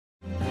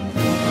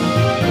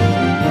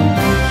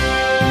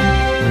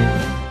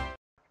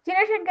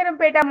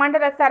చిన్నశంకరంపేట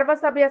మండల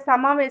సర్వసభ్య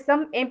సమావేశం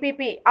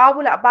ఎంపీపీ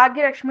ఆవుల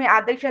భాగ్యలక్ష్మి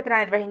అధ్యక్షతన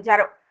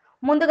నిర్వహించారు.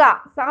 ముందుగా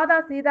సాదా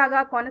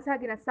సీదాగా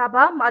కొనసాగిన సభ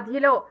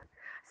మధ్యలో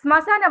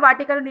శ్మశాన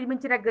వాటికలు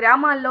నిర్మించిన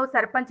గ్రామాల్లో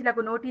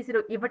సర్పంచ్లకు నోటీసులు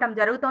ఇవ్వటం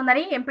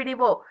జరుగుతోందని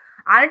ఎంపీడీఓ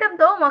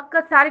అనడంతో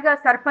ఒక్కసారిగా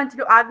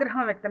సర్పంచ్లు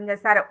ఆగ్రహం వ్యక్తం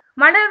చేశారు.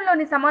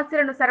 మండలంలోని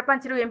సమస్యలను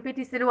సర్పంచ్లు,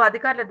 ఎంపీటీసీలు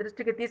అధికారుల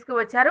దృష్టికి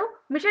తీసుకువచ్చారు.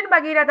 మిషన్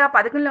భగీరథ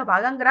పథకంలో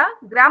భాగంగా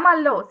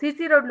గ్రామాల్లో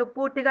సీసీ రోడ్లు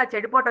పూర్తిగా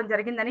చెడిపోవడం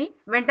జరిగిందని,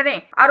 వెంటనే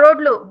ఆ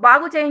రోడ్లు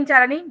బాగు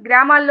చేయించాలని,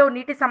 గ్రామాల్లో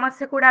నీటి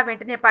సమస్య కూడా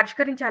వెంటనే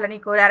పరిష్కరించాలని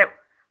కోరారు.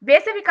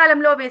 వేసవి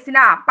కాలంలో వేసిన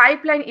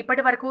పైప్ లైన్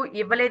ఇప్పటి వరకు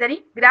ఇవ్వలేదని,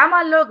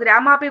 గ్రామాల్లో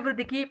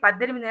గ్రామాభివృద్ధికి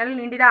 18 నెలలు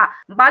నిండిన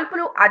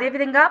బల్బులు,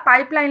 అదేవిధంగా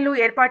పైప్ లైన్లు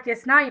ఏర్పాటు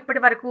చేసినా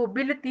ఇప్పటి వరకు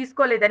బిల్లు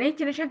తీసుకోలేదని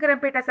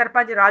చిన్నశంకరంపేట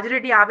సర్పంచ్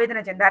రాజురెడ్డి ఆవేదన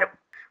చెందారు.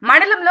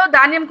 మండలంలో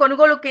ధాన్యం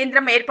కొనుగోలు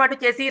కేంద్రం ఏర్పాటు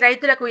చేసి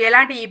రైతులకు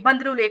ఎలాంటి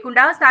ఇబ్బందులు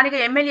లేకుండా స్థానిక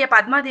ఎమ్మెల్యే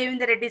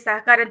పద్మాదేవేందర్ రెడ్డి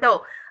సహకారంతో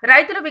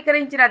రైతులు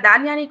విక్రయించిన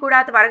ధాన్యాన్ని కూడా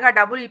త్వరగా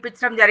డబ్బులు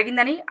ఇప్పించడం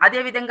జరిగిందని,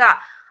 అదేవిధంగా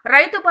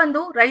రైతు బంధు,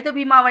 రైతు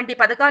బీమా వంటి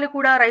పథకాలు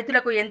కూడా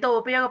రైతులకు ఎంతో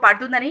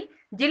ఉపయోగపడుతుందని,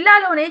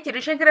 జిల్లాలోనే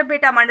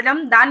చిన్నశంకరంపేట మండలం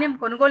ధాన్యం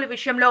కొనుగోలు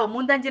విషయంలో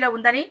ముందంజలో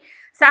ఉందని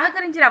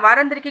సహకరించిన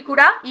వారందరికీ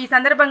కూడా ఈ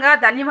సందర్భంగా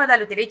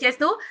ధన్యవాదాలు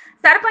తెలియజేస్తూ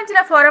సర్పంచ్ల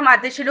ఫోరం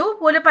అధ్యక్షులు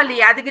పూలపల్లి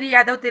యాదగిరి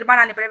యాదవ్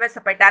తీర్మానాన్ని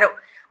ప్రవేశపెట్టారు.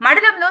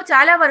 మండలంలో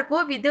చాలా వరకు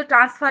విద్యుత్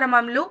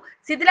ట్రాన్స్ఫార్మర్లు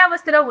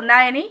శిథిలావస్థలో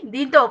ఉన్నాయని,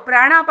 దీంతో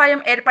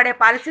ప్రాణాపాయం ఏర్పడే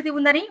పరిస్థితి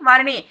ఉందని,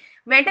 వారిని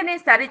వెంటనే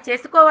సరి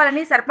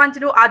చేసుకోవాలని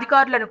సర్పంచ్లు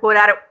అధికారులను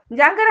కోరారు.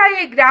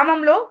 జంగరాయి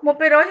గ్రామంలో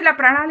 30 రోజుల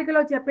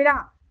ప్రణాళికలో చెప్పిన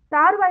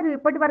తారు వైరు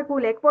ఇప్పటి వరకు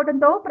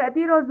లేకపోవడంతో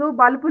ప్రతిరోజు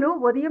బల్బులు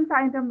ఉదయం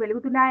సాయంత్రం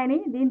వెలుగుతున్నాయని,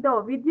 దీంతో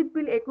విద్యుత్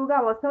బిల్ ఎక్కువగా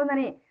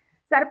వస్తోందని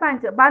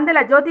సర్పంచ్ బందెల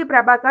జ్యోతి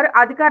ప్రభాకర్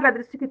అధికారుల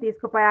దృష్టికి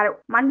తీసుకుపోయారు.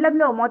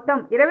 మండలంలో మొత్తం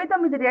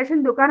 29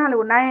 రేషన్ దుకాణాలు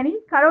ఉన్నాయని,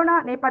 కరోనా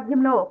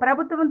నేపథ్యంలో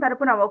ప్రభుత్వం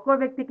తరపున ఒక్కో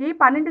వ్యక్తికి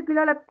 12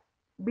 కిలోల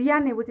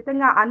బియ్యాన్ని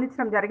ఉచితంగా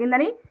అందించడం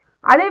జరిగిందని,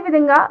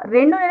 అదేవిధంగా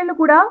 2 నెలలు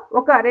కూడా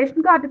ఒక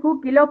రేషన్ కార్డుకు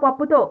కిలో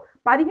పప్పుతో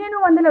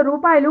 1500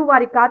 రూపాయలు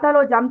వారి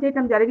ఖాతాలో జమ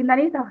చేయడం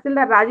జరిగిందని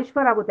తహసీల్దార్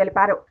రాజేశ్వరరావు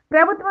తెలిపారు.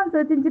 ప్రభుత్వం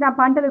సూచించిన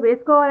పంటలు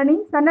వేసుకోవాలని,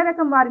 సన్న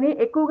రకం వారిని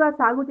ఎక్కువగా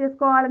సాగు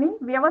చేసుకోవాలని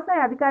వ్యవసాయ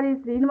అధికారి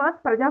శ్రీనివాస్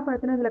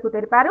ప్రజాప్రతినిధులకు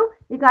తెలిపారు.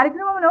 ఈ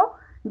కార్యక్రమంలో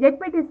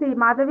జెడ్పీటీసీ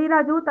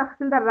మాధవీరాజు,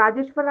 తహసీల్దార్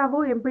రాజేశ్వరరావు,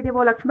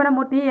 ఎంపీడీఓ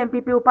లక్ష్మణమూర్తి,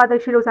 ఎంపీపీ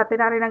ఉపాధ్యక్షులు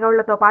సత్యనారాయణ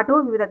గౌడ్లతో పాటు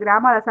వివిధ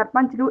గ్రామాల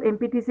సర్పంచ్లు,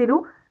 ఎంపీటీసీలు,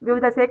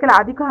 వివిధ శాఖల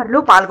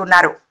అధికారులు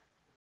పాల్గొన్నారు.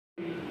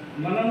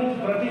 మనము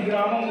ప్రతి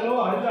గ్రామంలో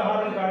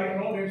హరితహారం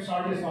కార్యక్రమం రేపు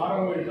స్టార్ట్ చేసి 6వ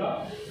విడత.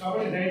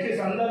 కాబట్టి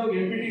దయచేసి అందరూ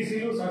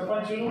ఎంపీటీసీలు,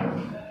 సర్పంచులు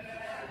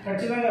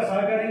ఖచ్చితంగా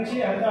సహకరించి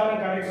హరితహారం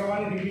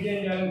కార్యక్రమాన్ని దిగ్విజయం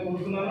చేయాలని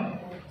కోరుతున్నాను.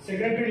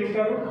 సెక్రటరీలు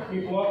ఉంటారు,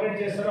 మీకు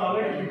కోఆపరేట్ చేస్తారు.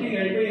 ఆల్రెడీ ఫిట్టింగ్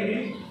అయిపోయింది.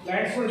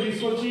 ప్లాంట్స్ కూడా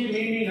తీసుకొచ్చి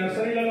మీ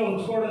నర్సరీలలో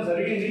ఉంచుకోవడం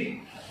జరిగింది.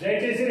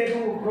 దయచేసి రేపు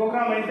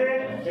ప్రోగ్రామ్ అయితే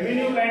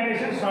రెవెన్యూ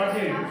ప్లాంటేషన్ స్టార్ట్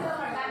చేయండి.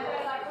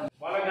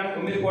 వాళ్ళకి కానీ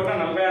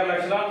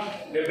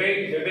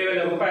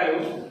 9,46,70,000 రూపాయలు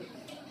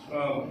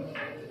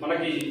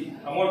మనకి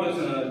అమౌంట్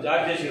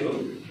జారీ చేశారు.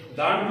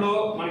 దాంట్లో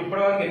మనకి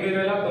ఇప్పటివరకు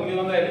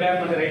 8,986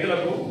 మంది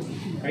రైతులకు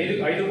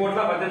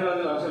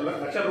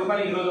 5,18,00,000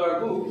 రూపాయలు ఈ రోజు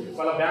వరకు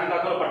వాళ్ళ బ్యాంక్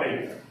ఖాతాలో పడ్డాయి.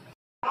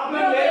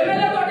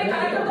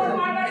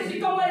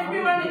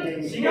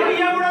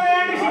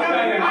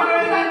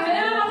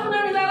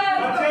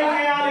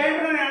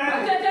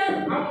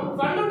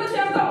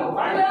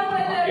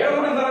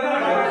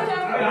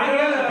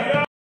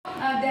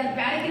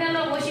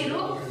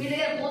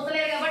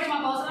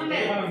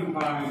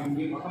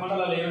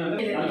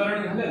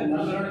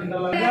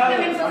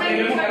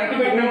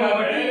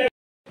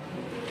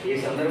 ఈ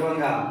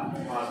సందర్భంగా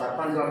మా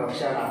సర్పంచ్ల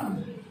పక్షాన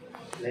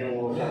మేము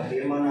ఒక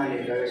తీర్మానాన్ని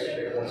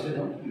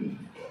ప్రవేశపెట్టదలుచుకున్నాం.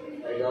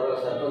 గౌరవ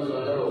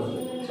సర్పంచులందరూ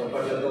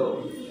చప్పట్లతో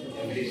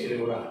ఎంపీటీసీలు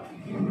కూడా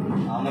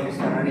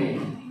ఆమోదిస్తారని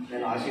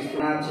నేను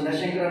ఆశిస్తున్నాను.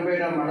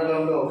 చిన్నశంకరంపేట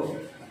మండలంలో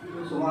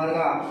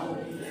సుమారుగా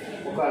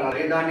ఒక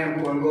ధాన్యం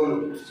కొనుగోలు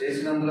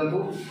చేసినందులకు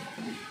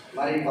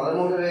మరి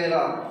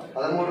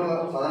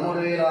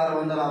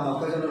 13,600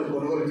 మొక్కజొన్నలు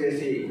కొనుగోలు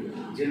చేసి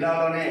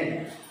జిల్లాలోనే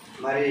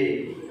మరి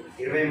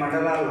 20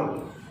 మండలాల్లో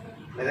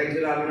మెదక్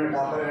జిల్లాలోనే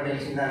టాపర్గా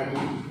నిలిచిన దానికి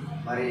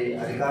మరి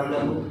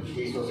అధికారులకు,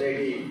 ఈ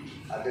సొసైటీ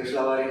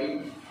అధ్యక్షుల వారికి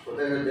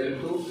కృతజ్ఞతలు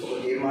తెలుపుతూ ఒక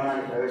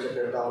తీర్మానాన్ని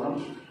ప్రవేశపెడతా ఉన్నాం.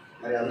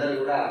 మరి అందరూ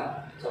కూడా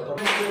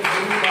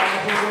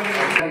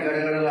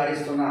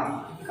గడగడలాడిస్తున్న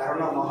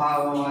కరోనా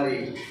మహామారి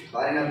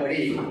బారిన పడి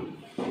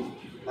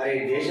మరి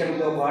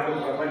దేశంతో పాటు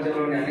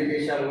ప్రపంచంలోని అన్ని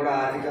దేశాలు కూడా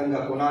ఆర్థికంగా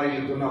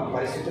కొనాలిల్లుతున్న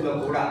పరిస్థితుల్లో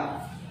కూడా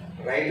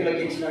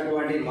రైతులకు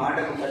ఇచ్చినటువంటి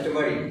మాటకు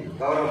కట్టుబడి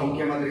గౌరవ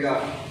ముఖ్యమంత్రిగా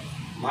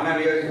మన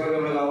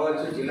నియోజకవర్గంలో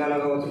కావచ్చు, జిల్లాలో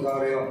కావచ్చు,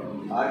 గౌరవ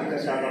ఆర్థిక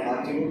శాఖ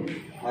మంత్రులు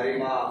మరి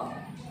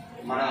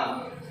మన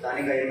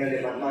స్థానిక ఎమ్మెల్యే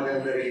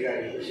పద్మాదేవేందర్ రెడ్డి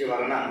గారి కృషి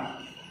వలన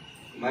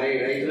మరి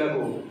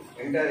రైతులకు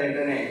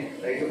వెంటనే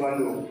రైతు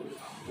బంధు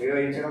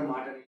నిర్వహించడం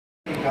మాట.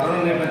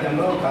 కరోనా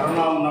నేపథ్యంలో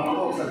కరోనా ఉన్నప్పుడు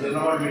ఒకసారి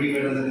జనరల్ మీటింగ్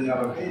వేయడం జరిగింది.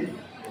 కాబట్టి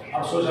ఆ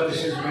సోషల్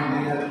డిస్టెన్స్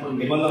మెయింటైన్ చేయాలని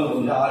నిబంధనలు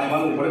ఉంది. ఆ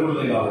నిబంధనలు ఇప్పటికీ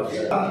ఉన్నాయి. కాబట్టి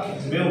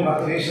మేము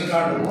ప్రతి రేషన్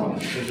కార్డు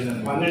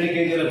 12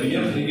 కేజీల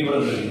బియ్యం ఫ్రీకి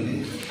ఇవ్వడం జరిగింది.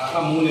 అట్లా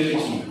 3 నెలలు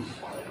ఇచ్చినాం.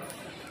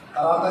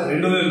 తర్వాత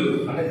 2 నెలలు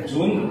అంటే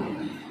జూన్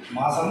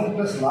మాసము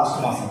ప్లస్ లాస్ట్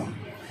మాసం,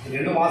 ఈ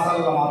 2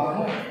 మాసాలలో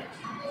మాత్రము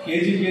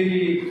కేజీ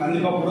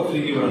కందిపప్పు కూడా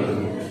ఫ్రీకి ఇవ్వడం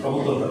జరిగింది.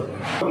 ప్రభుత్వం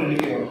తరఫున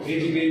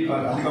కేజీపీ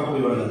అధికారులు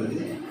ఇవ్వడం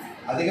జరిగింది.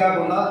 అది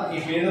కాకుండా ఈ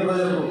పేద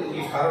ప్రజలు ఈ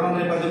కరోనా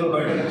నేపథ్యంలో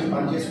బయటకు వచ్చి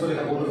పని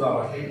చేసుకోలేకపోతున్నారు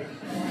కాబట్టి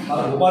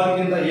వాళ్ళ ఉపాధి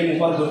కింద ఏం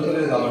ఉపాధి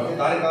దొరకలేదు కాబట్టి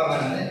దాని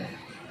కారణంగానే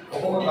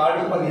ఒక్కొక్క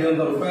కార్డుకు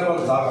 1500 రూపాయలు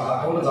వాళ్ళ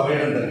అకౌంట్లో జమ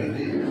చేయడం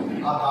జరిగింది.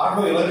 ఆ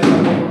కార్డులో ఎవరైతే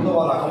తప్పకూడదో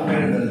వాళ్ళ అకౌంట్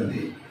వేయడం జరిగింది.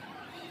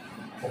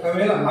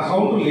 ఒకవేళ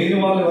అకౌంట్ లేని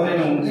వాళ్ళు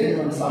ఎవరైనా ఉంటే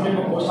సమీప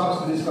పోస్ట్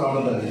ఆఫీస్కి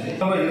తీసుకురావడం జరిగింది.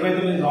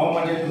 29 గ్రామ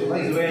పంచాయతీలు కూడా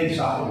 25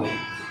 షాపులు,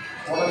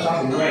 ఒక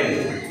షాపు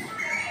 25,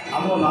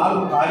 అందులో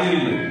 4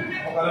 ఖాళీలు,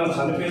 ఒకవేళ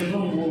చనిపోయిన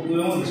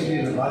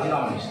 3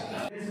 రాజీనామా చేశారు.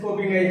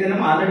 టెలిస్కోపింగ్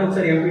అయితేనేమో ఆల్రెడీ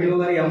ఒకసారి ఎంపీడీఓ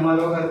గారు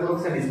ఎంఆర్ఓ గారు కూడా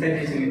ఒకసారి డిస్కస్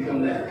చేసి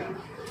ఇట్లా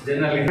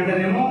general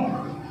ఏంటంటేనేమో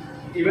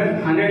even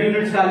 100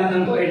 units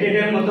కాలేదనుకో at a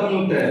time మొత్తం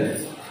ఉంటుంది.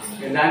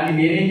 దానికి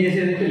నేనేం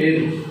చేసేది అయితే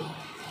లేదు,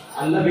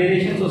 అందులో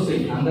వేరియేషన్స్ వస్తాయి.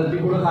 అందరికీ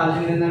కూడా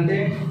కాల్సింది ఏంటంటే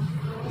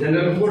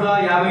జనరల్ కూడా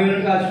 50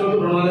 యూనిట్ కాల్చుకోవడం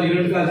 200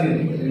 యూనిట్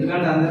కాల్సింది.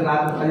 ఎందుకంటే అందరు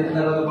రాత్రి 10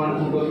 తర్వాత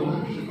పండుకుంటారు.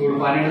 ఇప్పుడు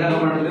 12 దాకా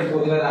పండుకుంటే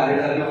పొద్దుగా 6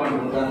 దాకా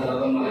పండుకుంటారు. దాని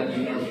తర్వాత మళ్ళీ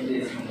యూనిట్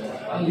చేసుకుంటారు.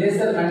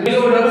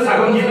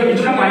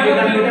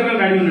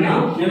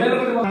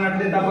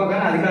 తప్ప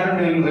కానీ అధికారం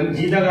మేము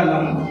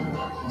జీతగాళ్ళము.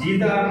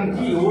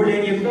 జీతగానికి ఓల్డ్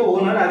ఏం చెప్తే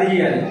ఓనర్ అదే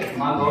చేయాలి,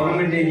 మా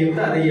గవర్నమెంట్ ఏం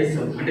చెప్తే అదే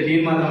చేస్తాం. అంటే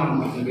నేను మాత్రం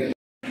అనుకుంటున్నాను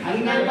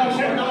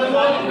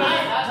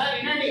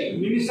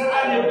మినిస్టర్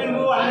గారు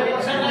చెప్పిండు,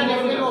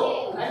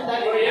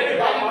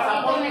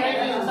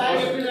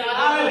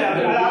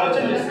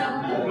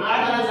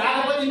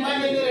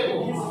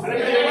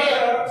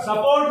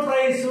 సపోర్ట్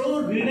ప్రైస్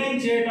రినైన్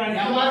చేయడానికి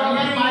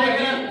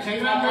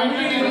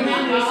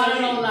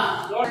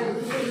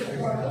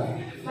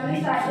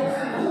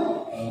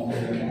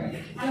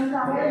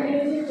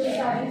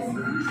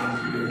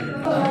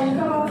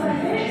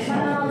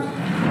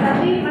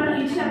మనం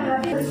ఇచ్చిన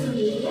ప్రతి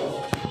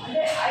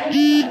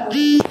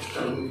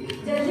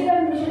జడ్జి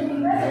గారి మిషన్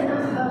కింద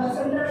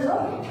సెంటర్లో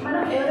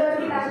మనం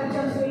ఎవరెవరికి టార్గెట్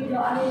చేయాలో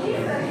అనేది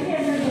ప్రతి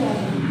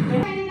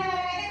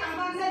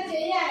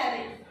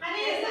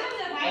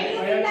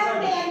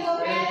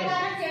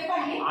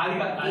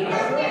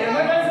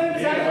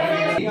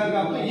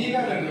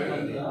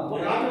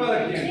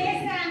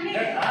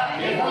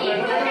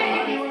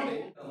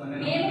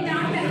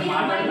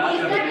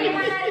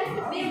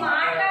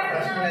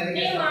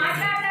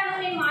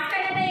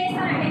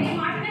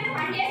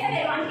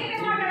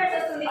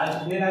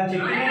నేను అది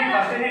చెప్పి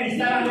ఫస్ట్ నేను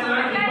ఇస్తాను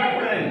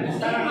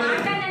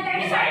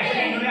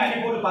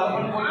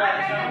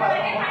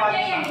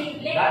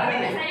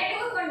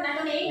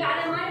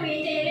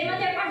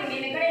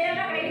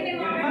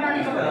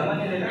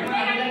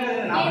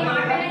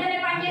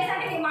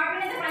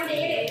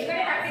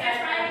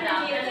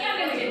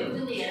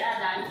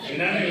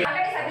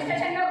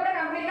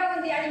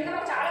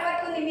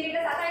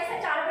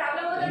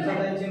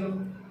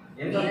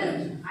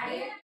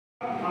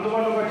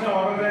అందుబాటులోకి వచ్చిన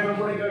వాటర్ డ్రైవర్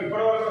కూడా ఇంకా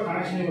ఇప్పటివరకు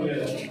కనెక్షన్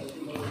ఇవ్వలేదు.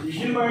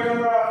 మిషన్ బయట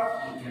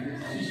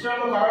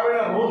సిస్టంలో ఖరాబ్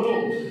అయిన రోడ్లు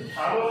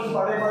ఆ రోజు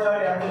పదే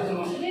యాడ్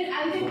చేస్తున్నాం.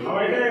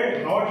 అవైతే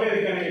రావట్లేదు,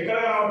 కానీ ఎక్కడ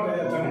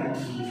రావట్లేదు. కానీ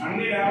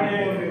అన్ని డ్యామేజ్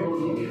అయ్యి ఉంది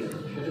రోడ్లు.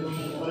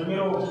 మరి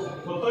మీరు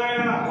కొత్తగా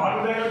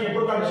వాటర్ డ్రైవర్కి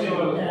ఎప్పుడు కనెక్షన్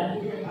ఇవ్వాలి?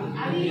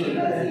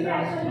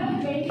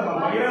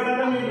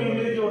 భగీరథంగా మీరు మీ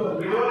మీదకి పోతారు.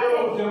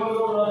 వీడియోలో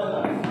తిరుమలలో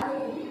రాలేదా?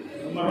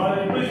 మరి వాళ్ళు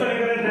ఎప్పుడు ఇస్తారు?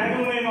 ఇక్కడ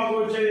ట్యాంకులు ఉన్నాయి మాకు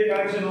వచ్చేది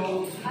కనెక్షన్.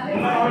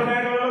 ఉన్న వాటర్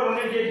ట్యాంకులలో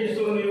 2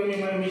 ఎక్కిస్తున్నారు.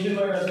 మీరు మిషన్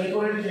బయట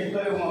సైకోరెంట్కి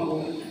ఎక్కుతలేవు మాకు.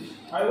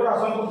 అది కూడా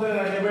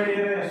అసంపూర్తిగా 70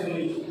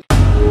 చేస్తుంది.